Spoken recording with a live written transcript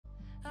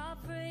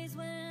praise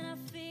when I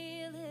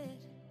feel it,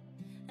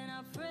 and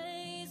I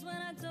praise when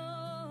I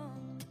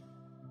don't.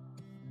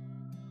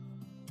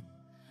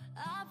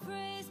 I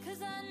praise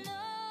 'cause I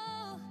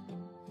know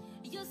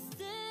you're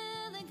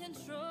still in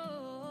control.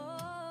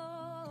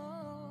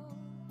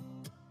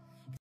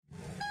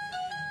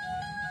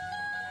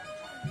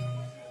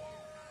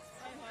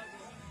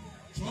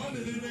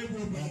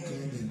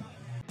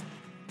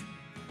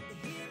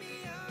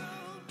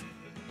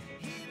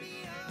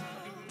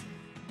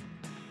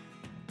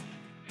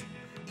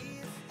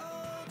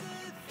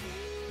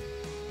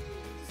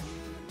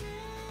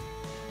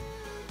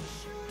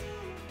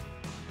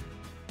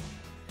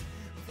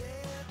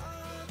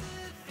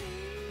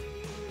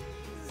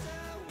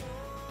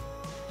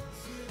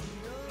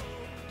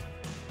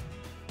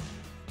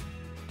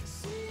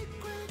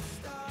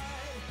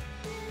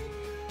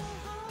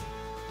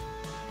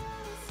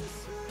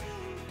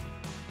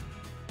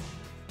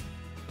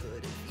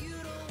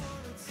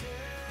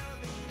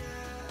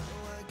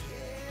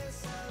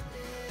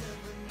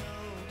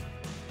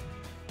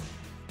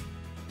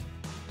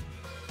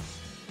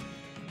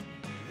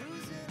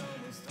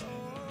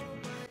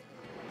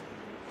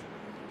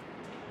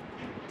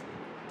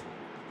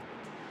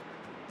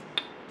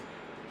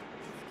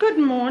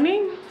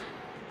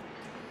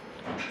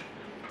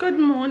 Good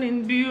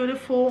morning,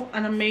 beautiful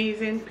and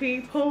amazing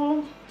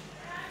people.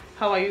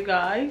 How are you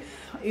guys?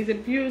 It's a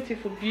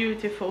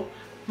beautiful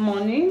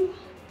morning.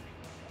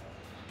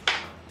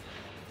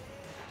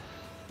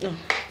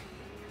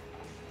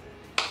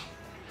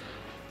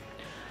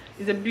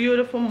 It's a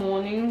beautiful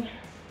morning,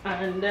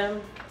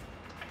 and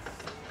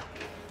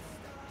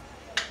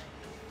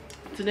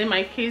today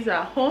my kids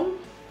are home.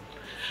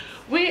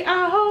 We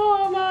are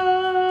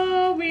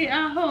home. We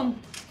are home.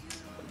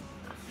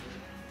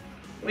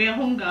 We are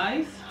home,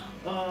 guys.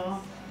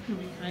 Let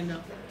me kind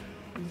of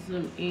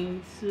zoom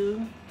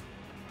into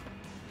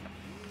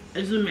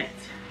zoom it.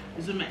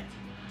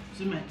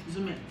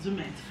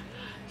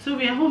 So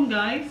we are home,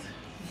 guys.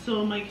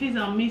 So my kids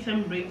are meet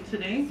and break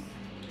today,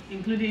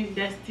 including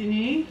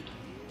Destiny.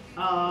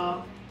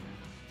 Let's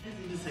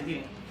do this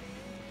again.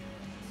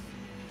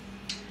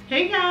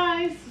 Hey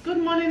guys, good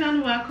morning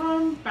and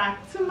welcome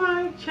back to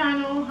my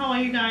channel. How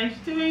are you guys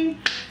doing?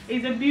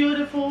 It's a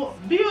beautiful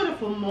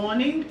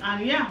morning,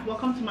 and yeah,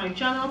 welcome to my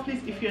channel.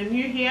 Please, if you're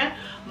new here,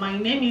 my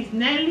name is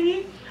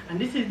Nelly and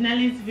this is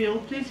Nelly's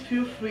View. Please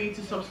feel free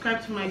to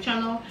subscribe to my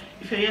channel.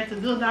 If you're yet to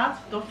do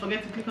that, don't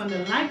forget to click on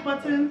the like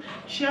button,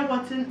 share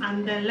button,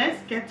 and then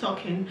let's get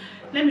talking.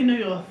 Let me know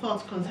your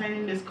thoughts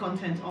concerning this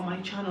content on my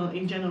channel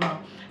in general.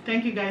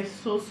 Thank you guys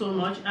so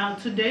much.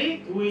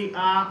 Today we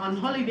are on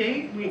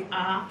holiday. We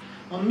are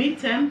on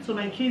midterm, so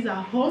my kids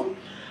are home.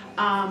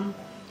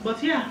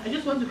 But yeah, I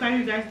just want to carry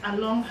you guys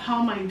along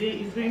how my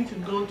day is going to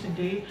go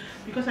today,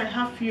 because I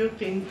have few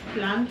things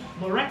planned.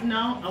 But right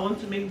now I want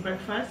to make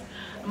breakfast.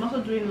 I'm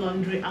also doing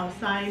laundry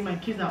outside. My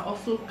kids are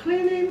also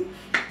cleaning.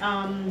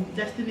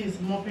 Destiny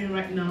is mopping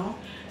right now.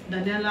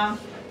 Daniela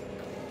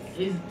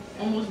is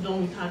almost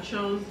done with her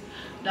chores.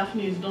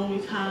 Daphne is done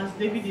with hers.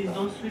 David is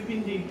done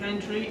sweeping the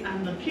pantry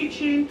and the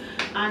kitchen,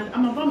 and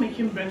I'm about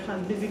making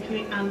breakfast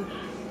basically. And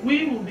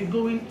we will be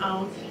going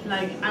out.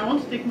 Like, I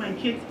want to take my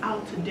kids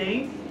out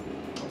today.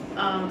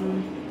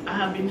 I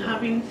have been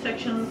having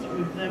sections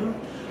with them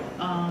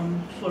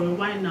for a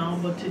while now,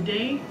 but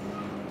today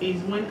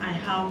is when I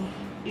have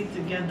it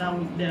together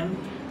with them,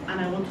 and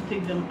I want to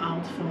take them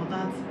out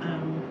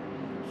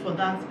for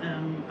that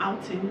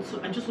outing.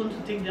 So I just want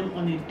to take them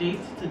on a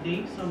date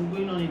today. So I'm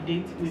going on a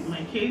date with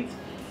my kids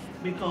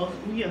because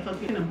we are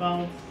talking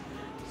about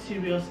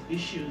serious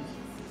issues.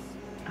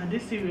 Are they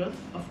serious?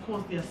 Of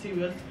course they are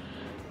serious.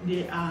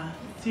 They are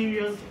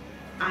serious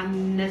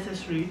and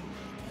necessary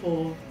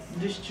for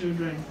these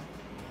children.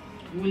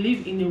 We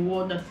live in a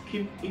world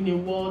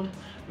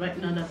right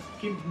now that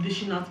keep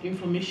dishing out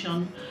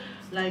information,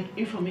 like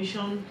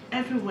information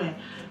everywhere,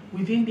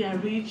 within their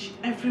reach,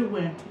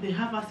 everywhere. They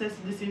have access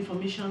to these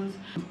informations.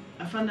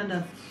 I found out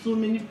that so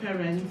many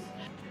parents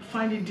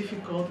find it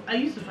difficult. I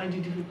used to find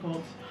it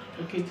difficult,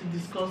 okay, to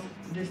discuss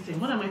this thing.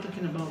 What am I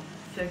talking about?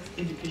 Sex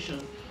education.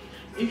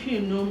 If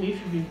you know me, if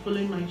you've been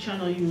following my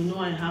channel, you know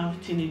I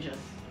have teenagers.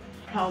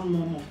 Proud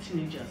mom of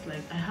teenagers.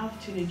 Like, I have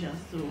teenagers,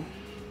 so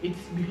it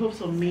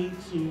behoves on me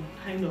to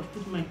kind of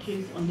put my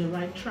kids on the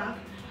right track.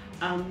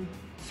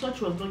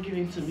 Such was not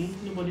given to me.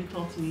 Nobody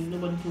taught me,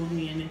 nobody told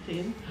me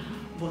anything.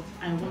 But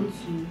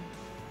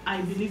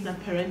I believe that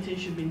parenting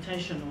should be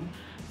intentional.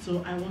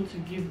 So I want to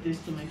give this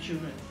to my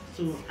children.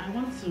 So I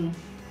want to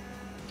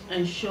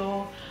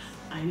ensure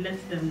I let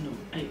them know.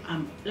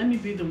 Let me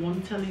be the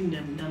one telling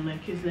them that my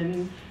kids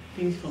learning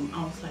things from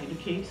outside,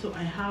 okay? So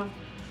I have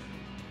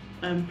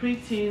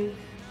preteen,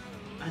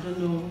 I don't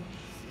know,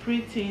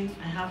 preteen,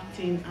 I have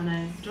teen, and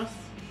I just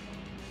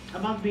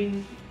about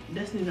being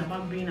Destiny is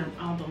about being an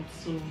adult.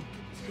 So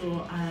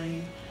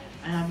I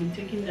have been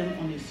taking them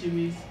on a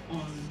series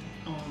on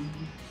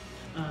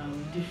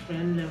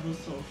different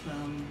levels of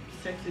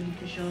sex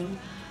education.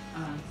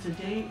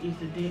 Today is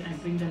the day I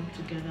bring them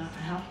together.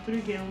 I have 3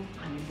 girls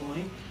and a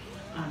boy.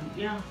 And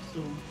yeah,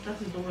 so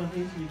that is what we're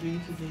going to be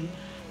doing today.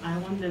 I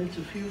want them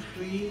to feel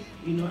free,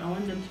 you know, I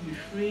want them to be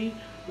free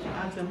to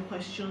ask them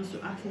questions,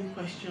 to ask me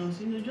questions,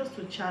 you know, just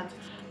to chat,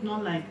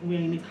 not like we're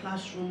in a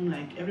classroom,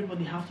 like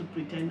everybody has to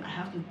pretend. I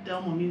have to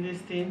tell mommy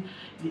this thing,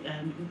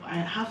 I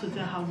have to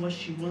tell her what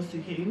she wants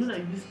to hear. You know,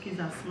 like these kids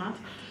are smart,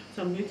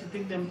 so I'm going to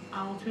take them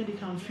out where they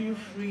can feel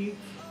free,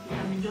 they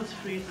can be just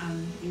free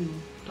and, you know,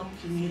 talk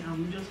to me,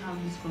 and we just have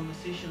these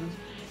conversations.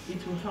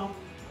 It will help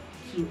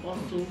to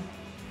also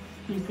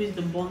increase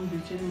the bond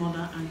between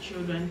mother and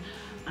children,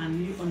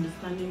 and you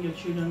understanding your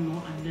children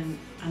more,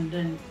 and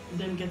then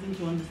them getting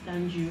to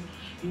understand you,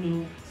 you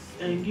know,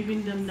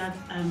 giving them that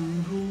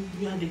room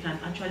where they can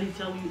actually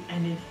tell you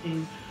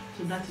anything.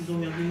 So that is what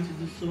we are going to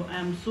do. So I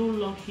am so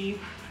lucky,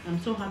 I'm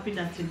so happy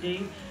that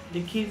today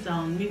the kids are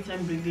on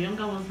midterm break, the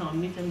younger ones are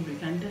on midterm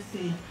break, and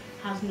Destiny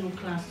has no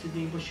class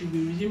today, but she'll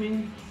be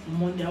resuming on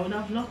Monday. I would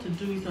have loved to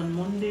do it on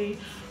Monday,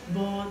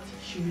 but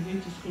she'll be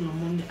going to school on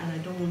Monday, and I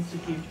don't want to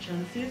give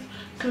chances.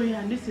 So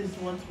yeah, this is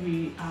what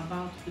we are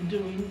about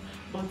doing.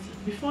 But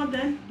before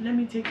then, let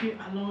me take you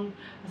along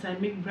as I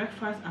make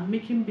breakfast. I'm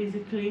making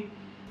basically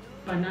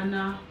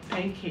banana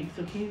pancakes.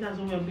 Okay, that's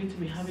what we're going to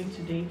be having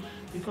today,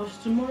 because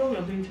tomorrow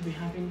we're going to be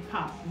having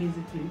pap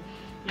basically.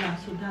 Yeah,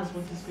 so that's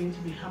what is going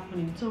to be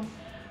happening. So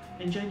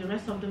enjoy the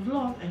rest of the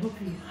vlog. I hope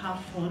you have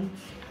fun,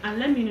 and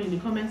let me know in the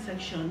comment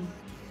section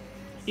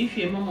if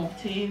you're a mom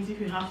of teens, if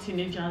you have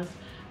teenagers,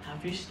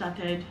 have you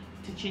started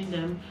teaching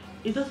them?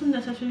 It doesn't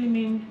necessarily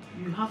mean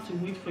you have to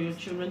wait for your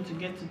children to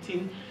get to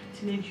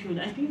teenagehood.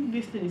 I think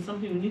this thing is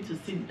something we need to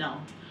sit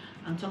down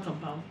and talk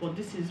about, but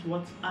this is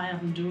what I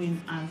am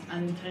doing as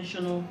an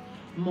intentional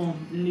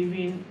mom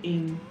living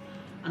in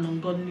an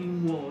ungodly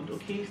world.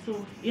 Okay,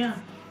 so yeah,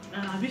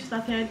 have you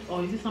started,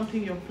 or is it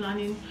something you're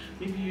planning?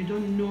 Maybe you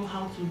don't know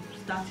how to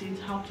start it,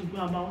 how to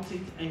go about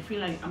it. I feel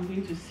like I'm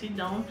going to sit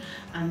down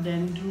and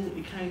then do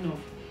a kind of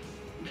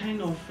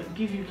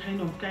give you kind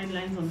of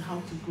guidelines on how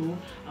to go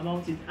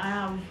about it. I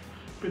have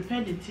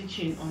prepared the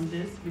teaching on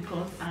this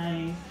because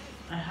I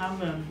have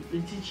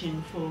the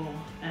teaching for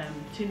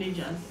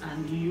teenagers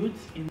and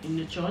youth in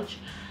the church,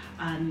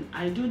 and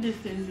I do these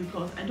things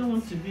because I don't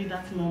want to be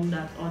that mom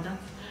that, or that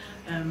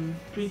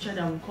preacher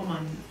that will come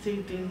and say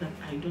things that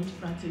I don't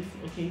practice.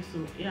 Okay,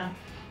 so yeah,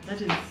 that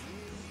is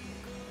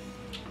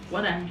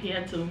what I'm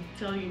here to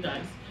tell you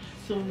guys.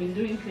 So we've been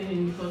doing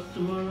cleaning because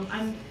tomorrow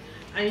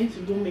I need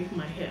to go make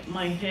my hair.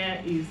 My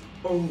hair is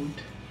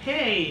old.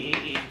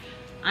 Hey,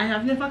 I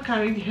have never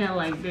carried hair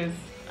like this.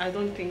 I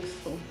don't think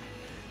so.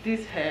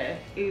 This hair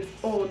is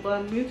old, but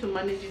I'm going to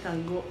manage it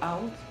and go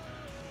out.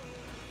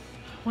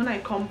 When I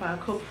come back,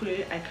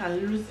 hopefully I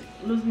can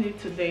loosen it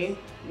today,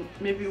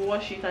 maybe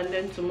wash it, and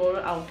then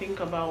tomorrow I'll think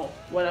about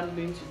what I'm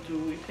going to do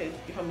with it,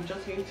 if I'm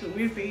just going to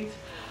weave it.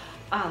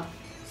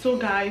 So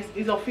guys,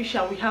 it's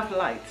official, we have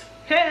light.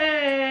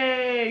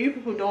 Hey, you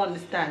people don't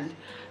understand.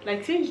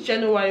 Like since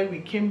January we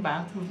came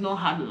back, we've not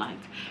had light.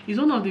 It's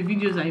one of the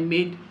videos I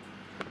made.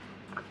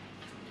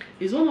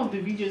 It's one of the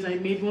videos I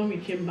made when we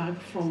came back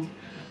from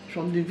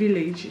the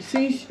village.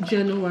 Since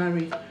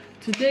January,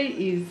 today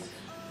is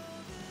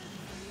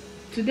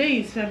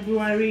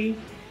February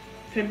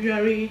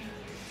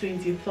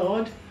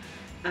 23rd,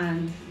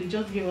 and they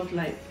just gave us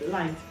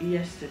light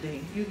yesterday.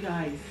 You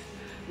guys,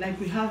 like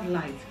we have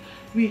light.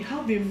 We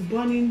have been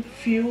burning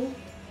fuel,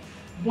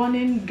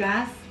 burning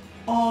gas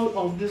all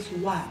of this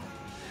while,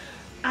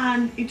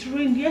 and it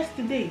rained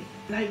yesterday.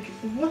 Like,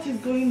 what is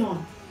going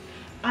on?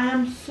 I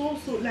am so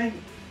like,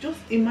 just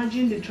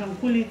imagine the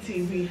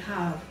tranquility we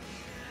have.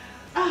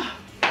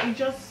 It's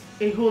just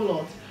a whole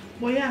lot.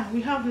 But yeah,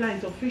 we have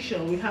light,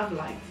 official. We have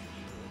light.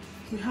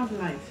 We have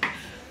light.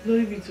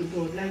 Glory be to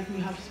God. Like, we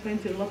have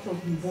spent a lot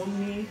of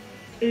money,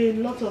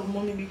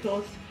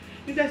 because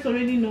you guys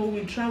already know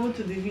we traveled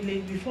to the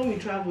village. Before we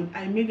traveled,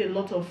 I made a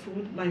lot of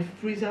food. My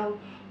freezer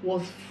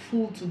was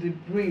full to the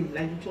brim,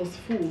 like it was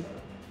full,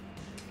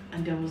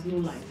 and there was no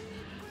light.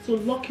 So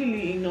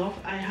luckily enough,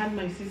 I had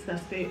my sister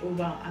stay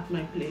over at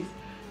my place.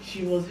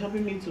 She was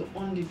helping me to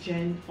on the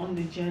gen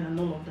and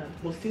all of that.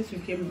 But since we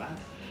came back,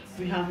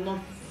 we have not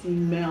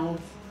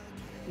smelled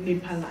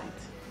NEPA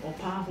light or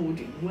power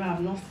holding. We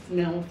have not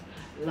smelled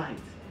light,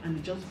 and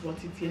they just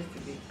brought it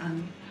yesterday.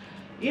 And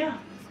yeah,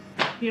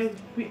 here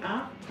we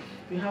are.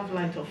 We have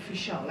light,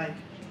 official, like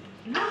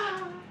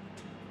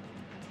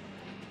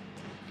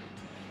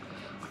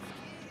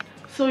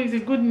So it's a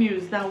good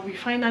news that we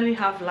finally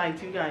have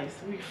light, you guys.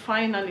 We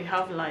finally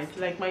have light.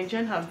 Like, my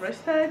gen have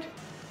rested.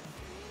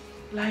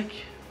 Like,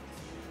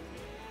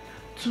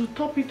 to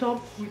top it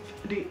up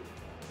with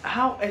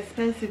how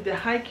expensive the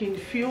hike in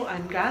fuel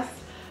and gas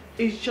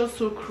is, just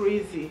so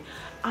crazy.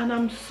 And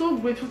I'm so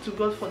grateful to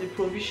God for the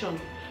provision.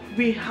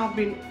 We have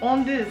been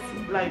on this,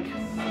 like,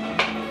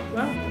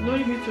 well,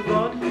 glory be to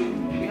God,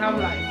 we have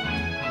light.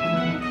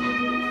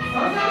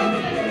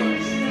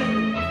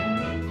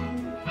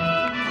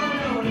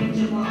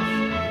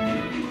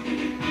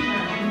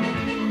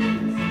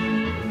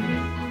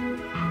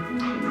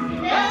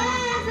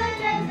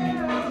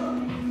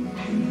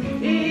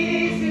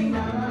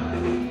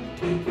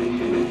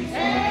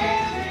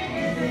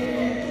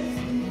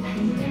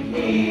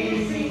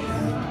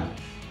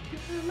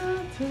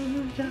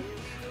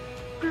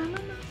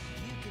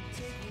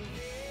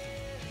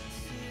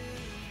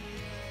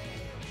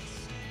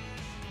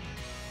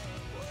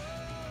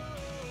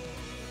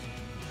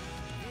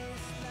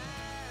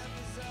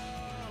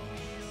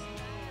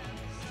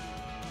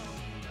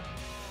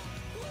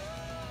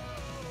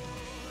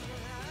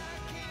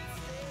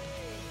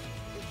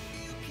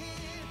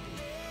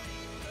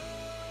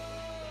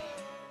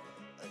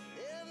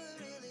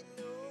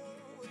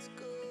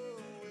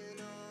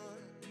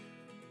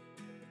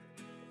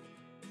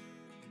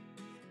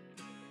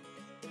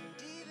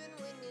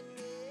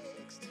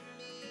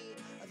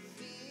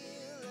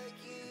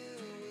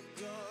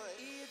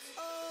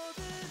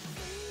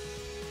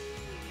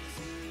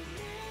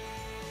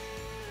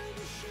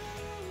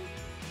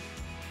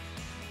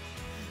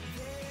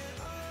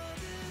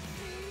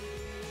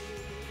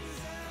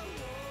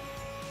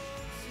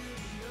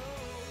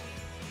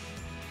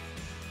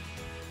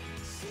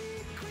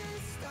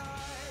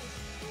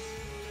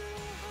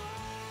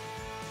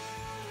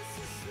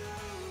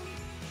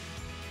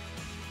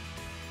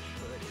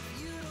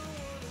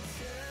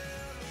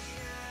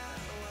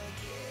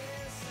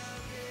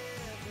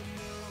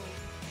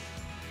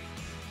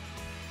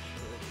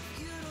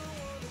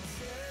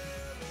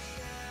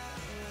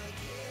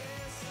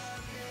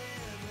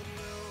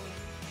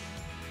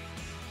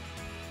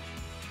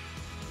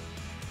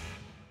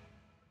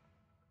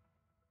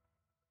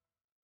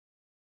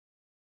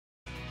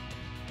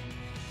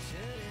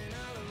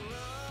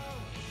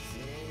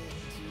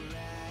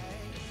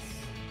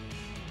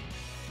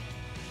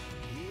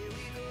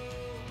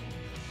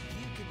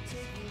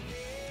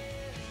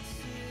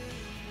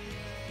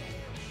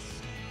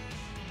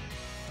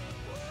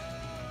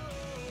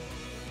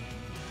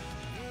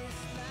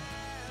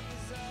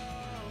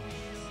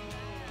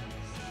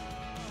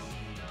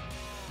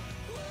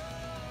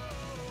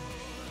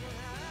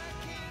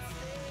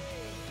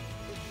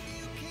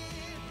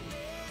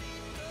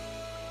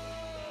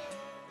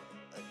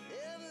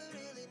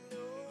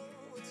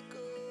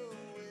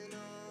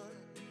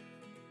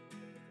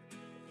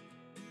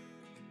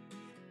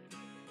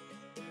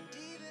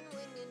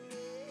 when you're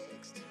near.